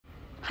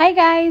Hi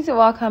guys,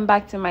 welcome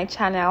back to my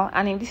channel,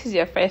 and if this is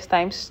your first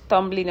time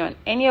stumbling on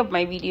any of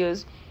my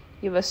videos,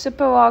 you are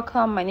super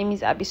welcome. My name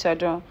is Abby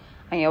Sodon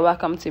and you're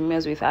welcome to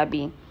Meals with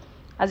Abby.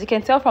 As you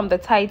can tell from the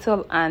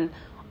title and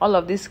all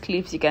of these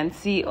clips you can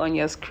see on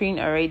your screen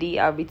already,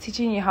 I'll be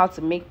teaching you how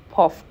to make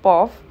puff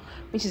puff,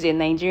 which is a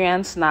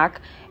Nigerian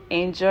snack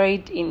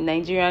enjoyed in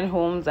Nigerian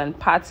homes and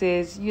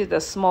parties. Use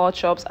the small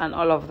chops and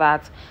all of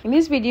that. In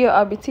this video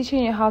I'll be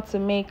teaching you how to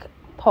make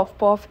puff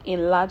puff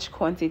in large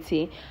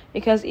quantity,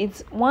 because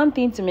it's one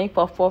thing to make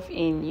puff puff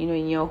in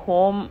your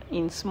home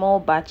in small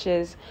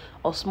batches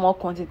or small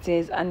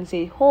quantities, and it's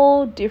a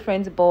whole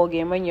different ball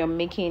game when you're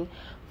making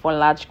for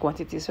large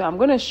quantities. So I'm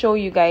going to show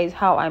you guys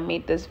how I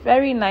made this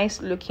very nice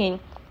looking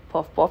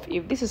puff puff.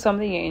 If this is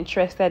something you're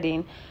interested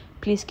in,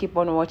 please keep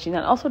on watching,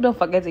 and also don't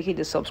forget to hit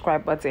the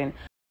subscribe button.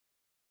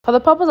 For the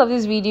purpose of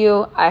this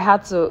video, I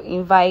had to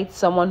invite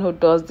someone who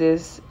does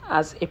this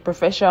as a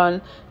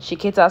profession. She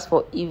caters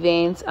for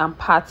events and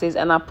parties,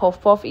 and her puff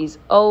puff is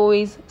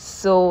always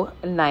so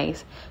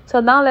nice. So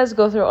now let's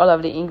go through all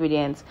of the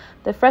ingredients.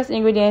 The first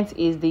ingredient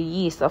is the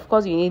yeast. Of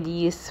course, you need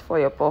yeast for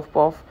your puff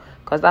puff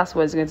because that's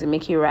what's going to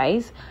make it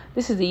rise.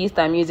 This is the yeast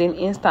I'm using,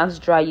 instant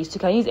dry yeast. You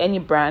can use any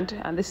brand,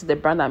 and this is the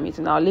brand I'm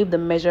using. I'll leave the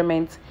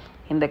measurement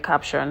in the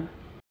caption.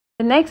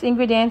 The next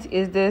ingredient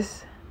is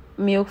this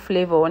milk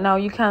flavor. Now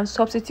you can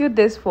substitute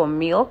this for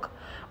milk,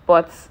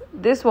 but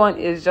this one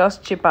is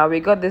just cheaper.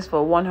 We got this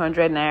for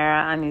 100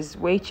 naira and it's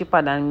way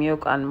cheaper than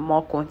milk and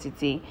more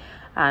quantity.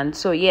 And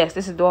so yes,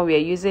 this is the one we are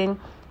using.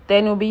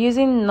 Then we'll be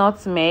using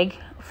nutmeg.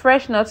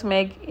 Fresh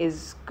nutmeg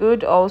is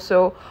good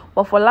also,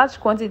 but for large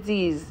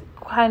quantities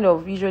kind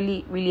of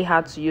usually really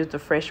hard to use the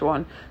fresh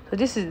one. So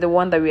this is the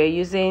one that we are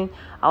using.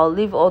 I'll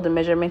leave all the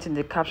measurements in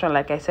the caption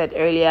like I said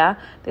earlier.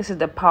 This is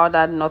the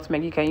powdered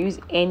nutmeg. You can use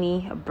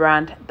any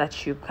brand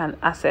that you can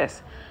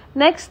access.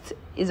 Next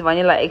is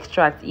vanilla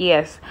extract.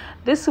 Yes,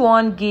 this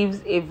one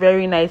gives a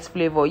very nice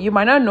flavor. You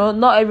might not know,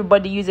 not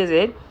everybody uses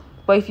it,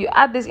 but if you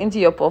add this into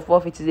your puff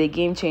puff, it is a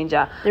game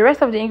changer. The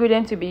rest of the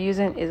ingredients you'll be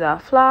using is our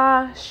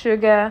flour,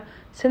 sugar,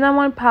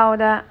 cinnamon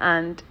powder,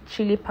 and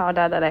chili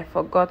powder that I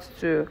forgot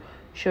to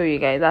show you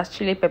guys. That's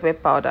chili pepper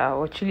powder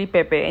or chili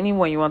pepper,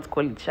 anyone you want to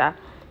call it.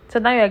 So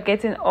now you're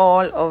getting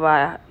all of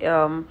our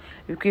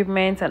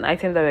equipment and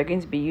items that we're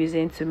going to be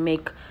using to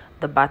make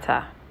the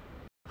batter.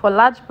 For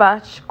large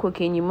batch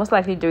cooking, you most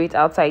likely do it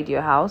outside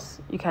your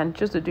house. You can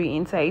choose to do it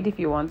inside if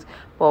you want,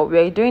 but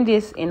we're doing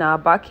this in our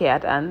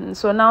backyard. And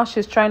so now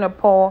she's trying to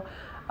pour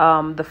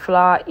the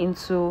flour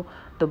into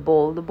the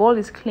bowl. The bowl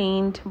is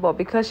cleaned, but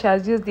because she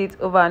has used it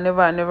over and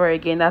over and over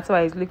again, that's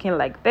why it's looking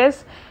like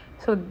this.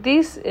 So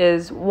this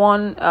is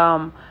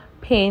one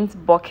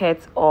paint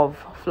bucket of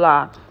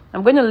flour.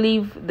 I'm going to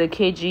leave the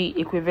kg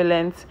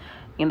equivalent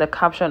in the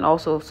caption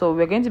also. So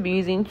we're going to be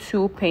using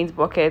 2 paint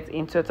buckets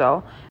in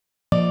total.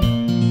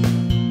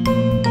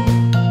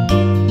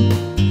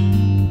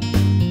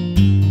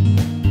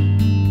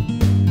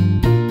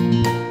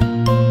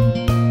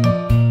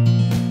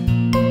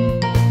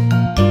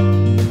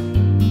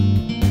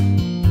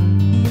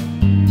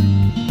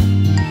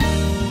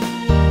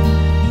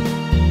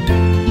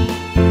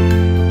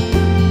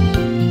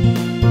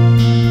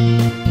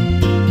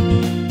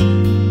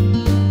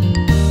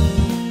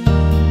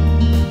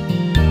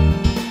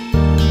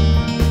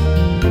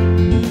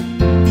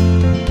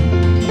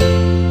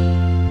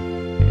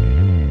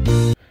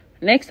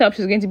 Next up,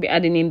 she's going to be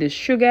adding in the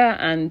sugar,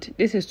 and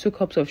this is 2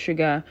 cups of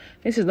sugar.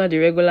 This is not the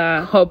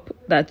regular cup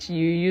that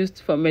you used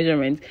for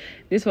measurement.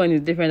 This one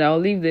is different. I'll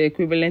leave the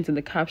equivalent in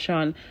the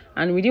caption,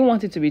 and we didn't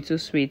want it to be too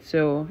sweet,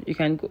 so you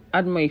can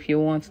add more if you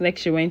want.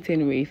 Next, she went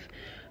in with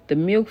the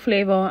milk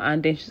flavor,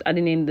 and then she's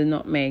adding in the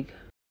nutmeg.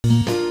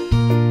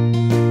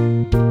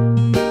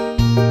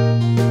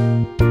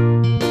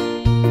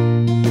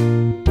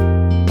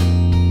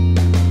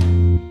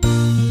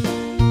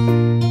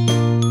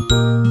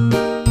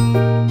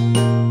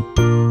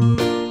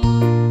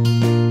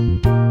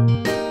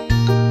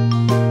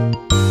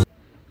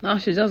 Now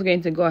she's just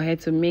going to go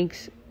ahead to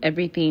mix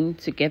everything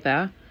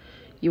together.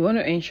 You want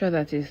to ensure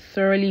that it's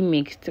thoroughly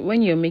mixed.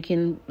 When you're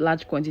making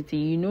large quantity,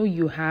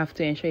 you have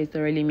to ensure it's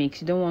thoroughly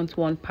mixed. You don't want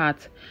one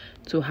part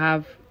to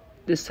have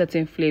this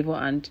certain flavor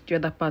and the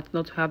other part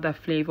not to have that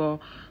flavor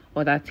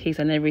or that taste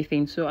and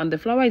everything. So, and the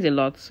flour is a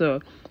lot, so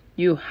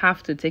you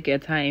have to take your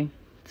time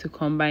to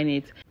combine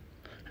it.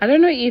 I don't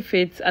know if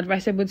it's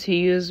advisable to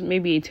use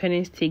maybe a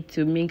turning stick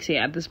to mix it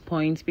at this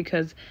point,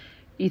 because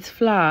it's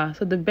flour.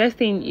 So the best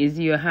thing is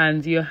your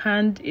hands. Your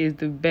hand is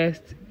the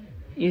best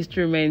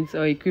instrument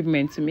or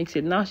equipment to mix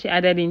it. Now she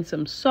added in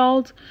some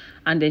salt,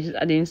 and then she's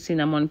adding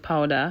cinnamon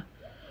powder.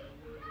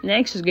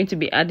 Next, she's going to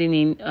be adding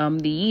in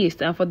the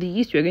yeast, and for the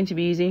yeast we're going to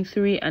be using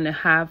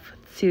 3.5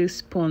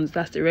 teaspoons.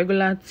 That's the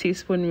regular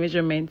teaspoon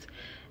measurement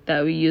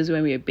that we use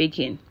when we're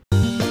baking.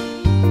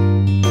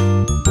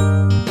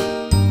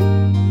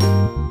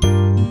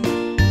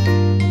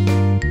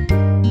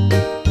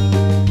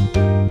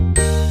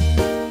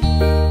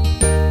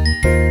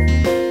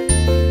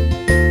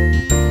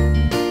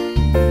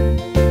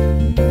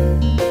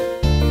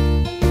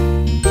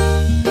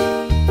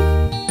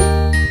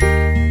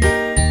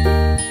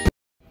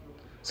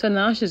 So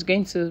now she's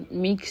going to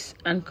mix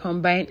and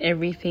combine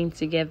everything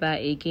together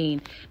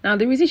again. Now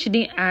the reason she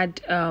didn't add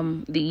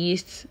the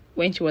yeast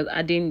when she was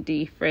adding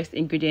the first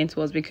ingredient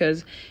was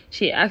because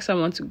she asked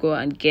someone to go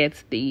and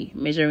get the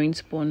measuring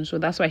spoon. So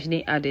that's why she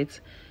didn't add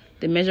it.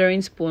 The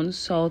measuring spoon,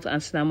 salt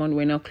and cinnamon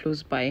were not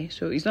close by.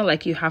 So it's not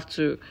like you have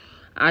to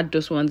add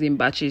those ones in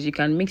batches. You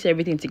can mix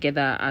everything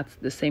together at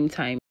the same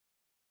time.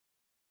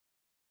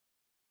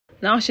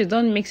 Now she's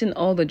done mixing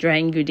all the dry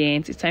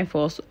ingredients. It's time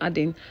for us to add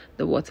in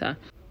the water.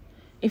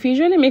 If you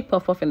usually make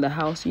puff in the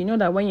house, you know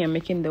that when you're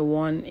making the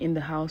one in the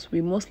house,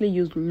 we mostly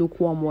use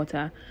lukewarm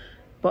water.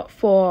 But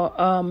for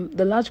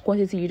the large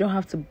quantity, you don't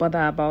have to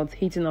bother about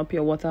heating up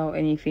your water or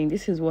anything.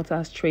 This is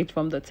water straight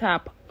from the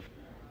tap.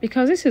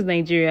 Because this is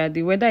Nigeria,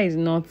 the weather is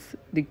not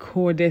the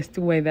coldest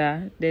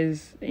weather.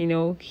 There's,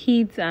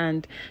 heat,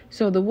 and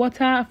so the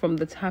water from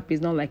the tap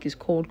is not like it's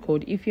cold.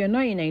 If you're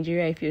not in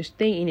Nigeria, if you're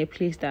staying in a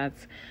place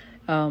that's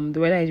the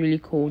weather is really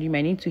cold, you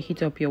might need to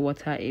heat up your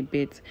water a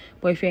bit.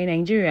 But if you're in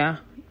Nigeria,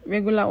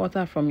 regular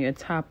water from your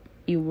tap,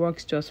 it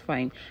works just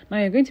fine. Now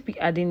you're going to be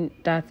adding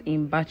that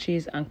in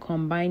batches and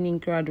combining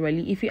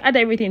gradually. If you add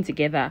everything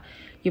together,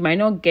 you might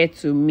not get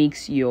to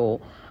mix your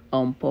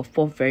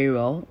puff very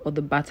well or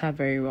the batter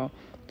very well.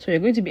 So you're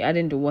going to be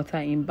adding the water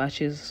in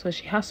batches. So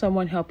she has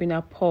someone helping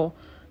her pour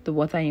the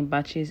water in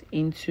batches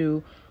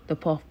into the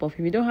puff. If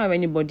you don't have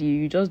anybody,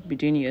 you just be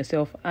doing it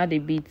yourself. Add a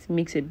bit,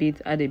 mix a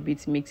bit, add a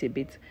bit, mix a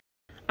bit.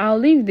 I'll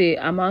leave the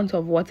amount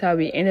of water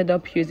we ended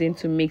up using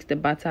to mix the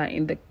batter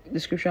in the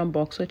description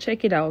box, so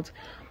check it out.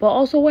 But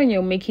also, when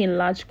you're making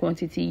large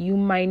quantity, you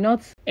might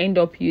not end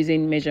up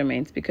using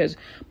measurements because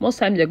most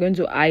times you're going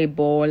to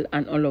eyeball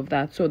and all of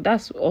that. So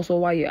that's also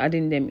why you're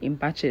adding them in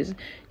batches.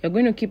 You're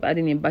going to keep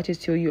adding in batches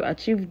till you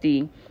achieve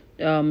the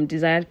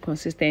desired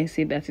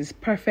consistency that is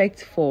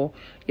perfect for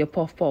your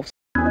puffs.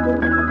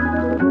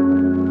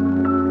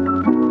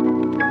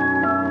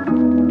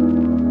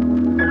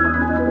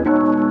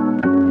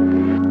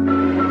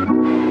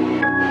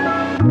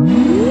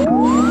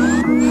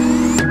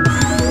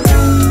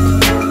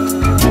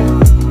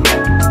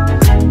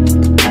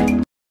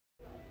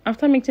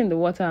 After mixing the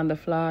water and the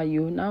flour,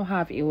 you now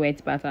have a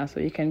wet batter,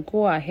 so you can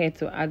go ahead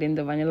to add in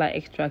the vanilla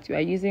extract. You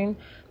are using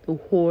the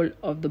whole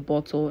of the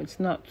bottle. It's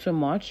not too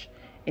much,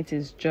 it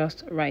is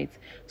just right.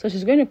 So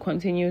she's going to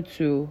continue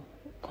to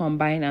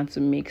combine and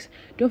to mix.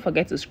 Don't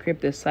forget to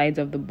scrape the sides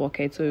of the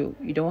bucket so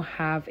you don't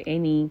have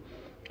any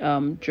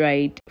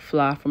dried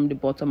flour from the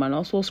bottom, and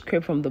also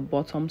scrape from the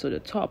bottom to the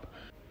top.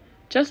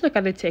 Just look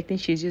at the technique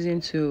she's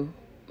using to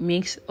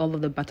mix all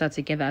of the batter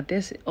together.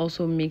 This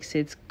also makes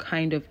it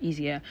kind of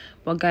easier.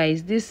 But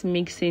guys, this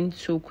mixing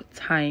took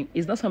time.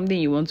 It's not something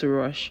you want to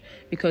rush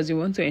because you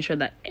want to ensure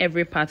that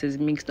every part is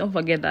mixed. Don't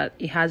forget that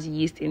it has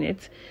yeast in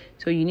it,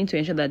 so you need to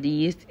ensure that the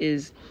yeast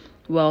is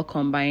well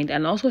combined.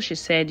 And also she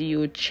said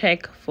you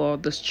check for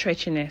the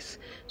stretchiness.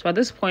 So at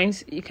this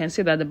point you can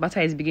see that the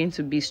batter is beginning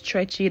to be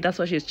stretchy. That's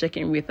what she's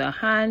checking with her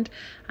hand,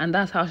 and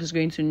that's how she's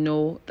going to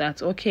know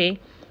that, okay,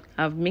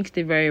 I've mixed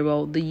it very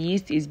well. The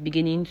yeast is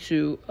beginning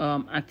to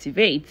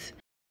activate.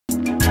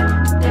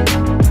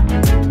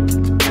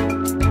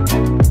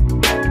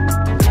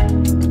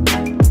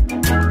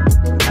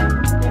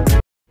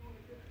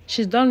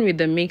 She's done with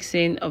the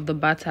mixing of the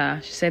batter.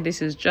 She said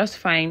this is just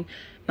fine.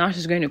 Now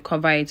she's going to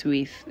cover it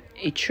with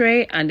a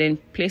tray and then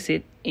place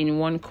it in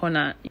one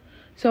corner.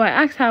 So I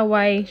asked her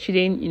why she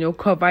didn't,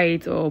 cover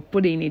it or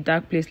put it in a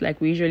dark place like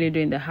we usually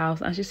do in the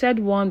house. And she said,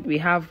 one, we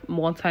have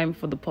more time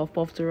for the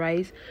puff to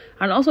rise.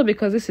 And also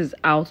because this is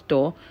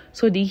outdoor,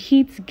 so the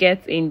heat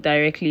gets in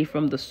directly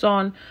from the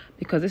sun.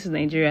 Because this is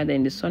Nigeria,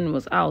 then the sun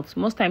was out.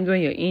 Most times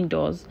when you're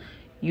indoors,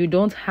 you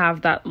don't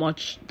have that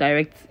much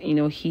direct,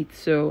 heat.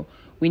 So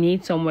we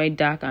need somewhere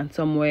dark and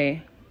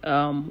somewhere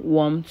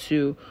warm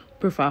to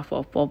prefer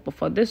for puff. But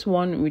for this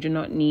one, we do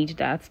not need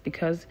that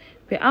because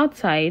we're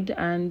outside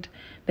and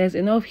there's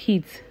enough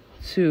heat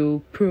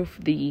to proof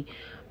the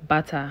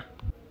batter.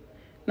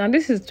 Now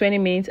this is 20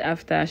 minutes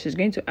after. She's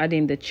going to add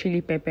in the chili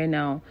pepper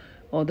now,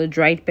 or the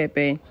dried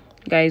pepper.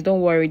 Guys,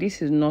 don't worry,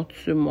 this is not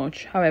too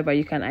much. However,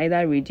 you can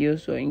either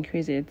reduce or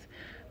increase it,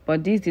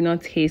 but this did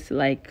not taste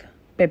like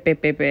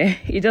pepper.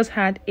 It just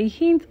had a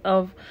hint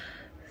of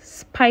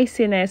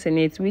spiciness in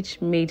it,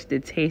 which made the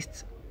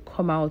taste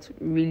come out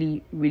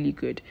really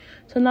good.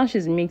 So now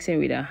she's mixing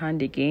with her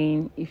hand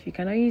again. If you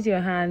cannot use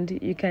your hand,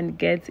 you can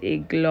get a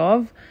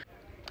glove.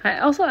 I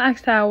also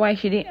asked her why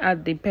she didn't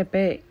add the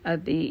pepper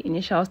at the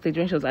initial stage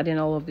when she was adding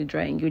all of the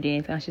dry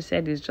ingredients, and she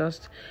said it's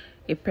just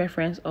a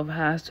preference of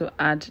hers to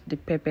add the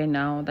pepper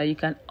now, that you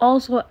can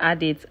also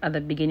add it at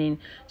the beginning.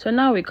 So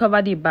now we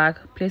covered it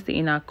back, placed it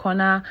in our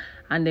corner,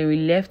 and then we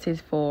left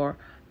it for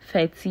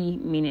 30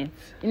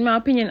 minutes. In my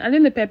opinion,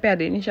 adding the pepper at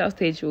the initial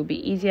stage will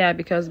be easier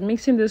because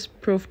mixing this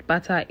proofed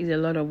batter is a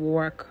lot of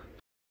work.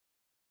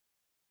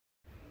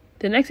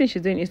 The next thing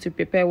she's doing is to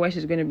prepare where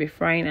she's going to be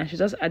frying, and she's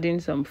just adding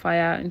some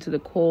fire into the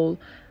coal,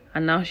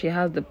 and now she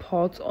has the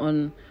pot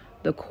on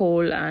the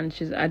coal and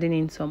she's adding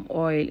in some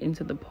oil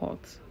into the pot.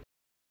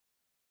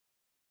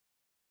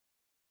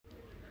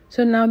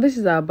 So now this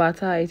is our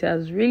batter. It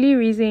has really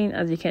risen,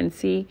 as you can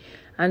see,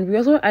 and we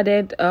also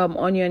added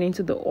onion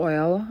into the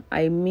oil.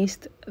 I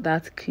missed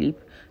that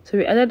clip. So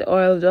we added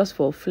oil just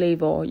for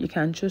flavor. You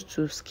can choose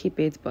to skip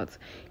it, but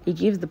it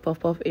gives the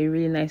puff puff a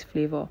really nice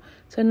flavor.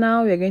 So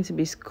now we are going to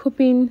be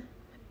scooping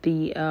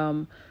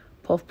the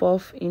puff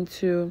puff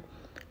into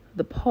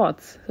the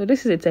pot. So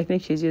this is a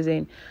technique she's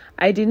using.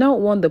 I did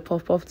not want the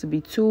puff puff to be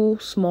too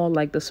small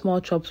like the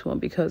small chopped one,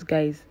 because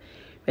guys,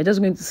 we're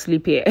just going to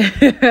sleep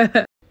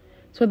here.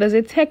 So there's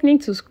a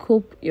technique to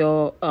scoop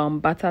your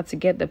batter to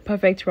get the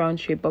perfect round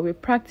shape, but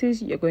with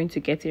practice you're going to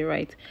get it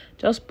right.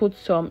 Just put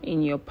some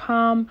in your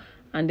palm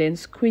and then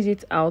squeeze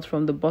it out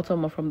from the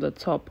bottom or from the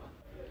top.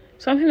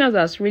 Something else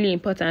that's really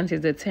important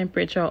is the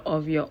temperature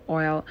of your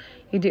oil.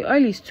 If the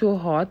oil is too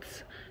hot,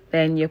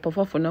 then your puff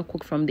puff will not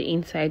cook from the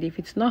inside. If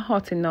it's not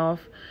hot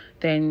enough,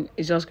 then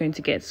it's just going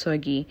to get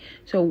soggy.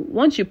 So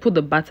once you put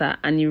the batter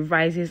and it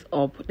rises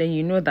up, then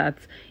you know that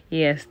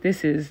yes,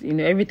 this is,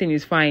 everything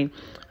is fine.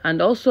 And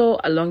also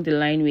along the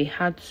line, we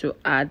had to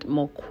add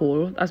more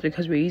coal. That's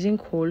because we're using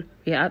coal.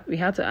 We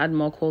had to add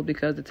more coal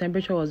because the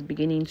temperature was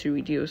beginning to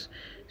reduce.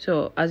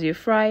 So as you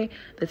fry,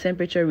 the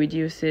temperature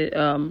reduces.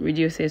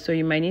 So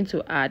you might need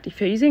to add.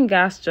 If you're using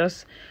gas,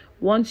 just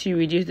once you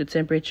reduce the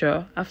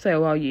temperature, after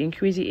a while you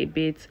increase it a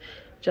bit.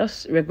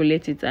 Just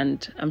regulate it,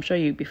 and I'm sure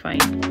you'll be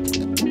fine.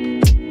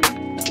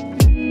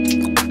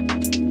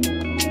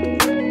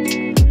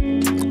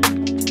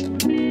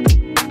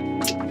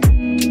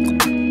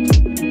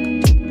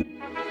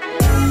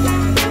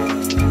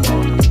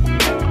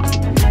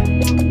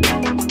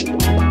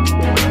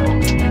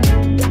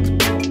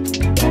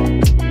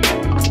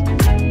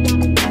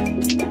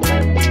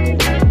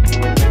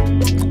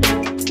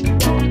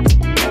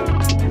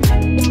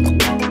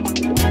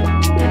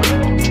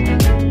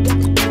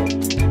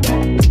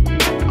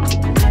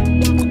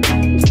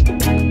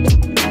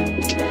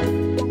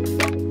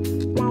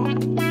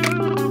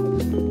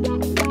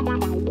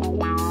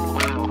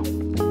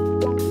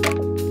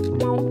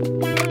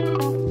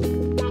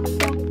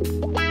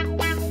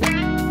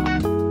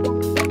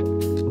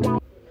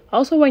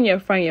 Also, when you're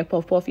frying your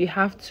puff puff, you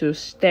have to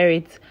stir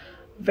it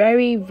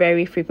very,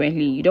 very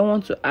frequently. You don't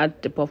want to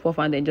add the puff puff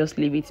and then just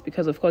leave it,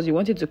 because of course you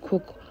want it to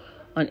cook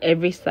on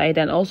every side,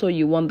 and also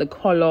you want the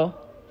color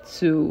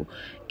to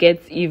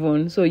get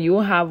even, so you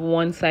will have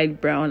one side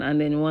brown and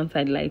then one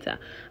side lighter.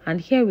 And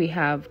here we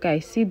have,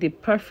 guys, see the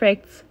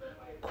perfect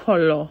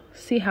color.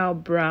 See how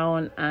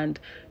brown and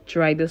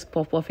dry this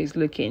puff puff is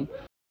looking.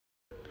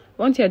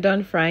 Once you're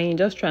done frying,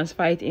 just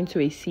transfer it into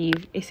a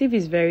sieve. A sieve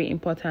is very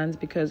important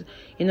because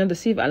the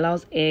sieve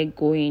allows air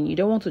going. You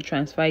don't want to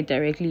transfer it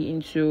directly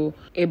into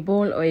a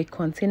bowl or a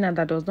container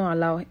that does not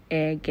allow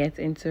air get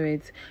into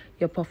it.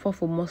 Your puff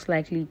puff will most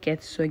likely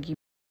get soggy.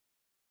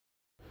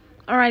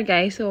 Alright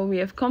guys, so we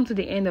have come to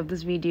the end of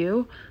this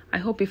video. I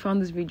hope you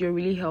found this video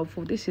really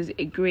helpful. This is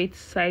a great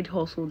side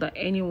hustle that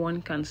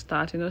anyone can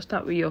start.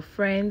 Start with your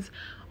friends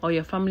or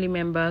your family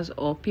members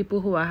or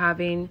people who are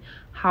having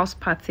house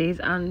parties,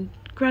 and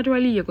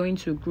gradually you're going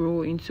to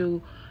grow into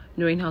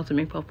knowing how to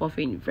make puff puff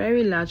in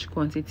very large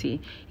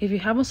quantity. If you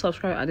haven't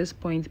subscribed at this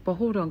point, but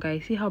hold on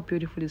guys, see how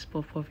beautiful this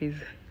puff puff is.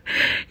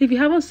 If you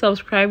haven't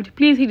subscribed,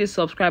 please hit the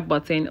subscribe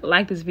button,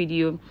 like this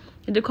video.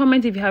 In the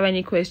comments, if you have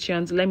any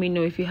questions, let me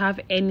know. If you have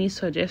any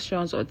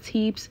suggestions or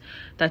tips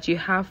that you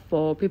have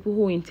for people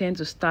who intend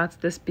to start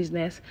this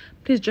business,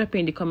 please drop it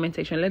in the comment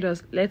section.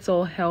 Let's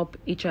all help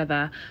each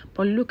other.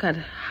 But look at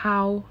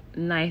how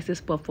nice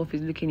this puff puff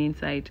is looking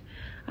inside.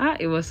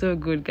 It was so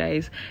good,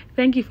 guys.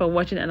 Thank you for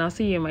watching, and I'll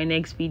see you in my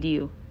next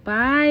video.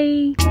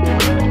 Bye.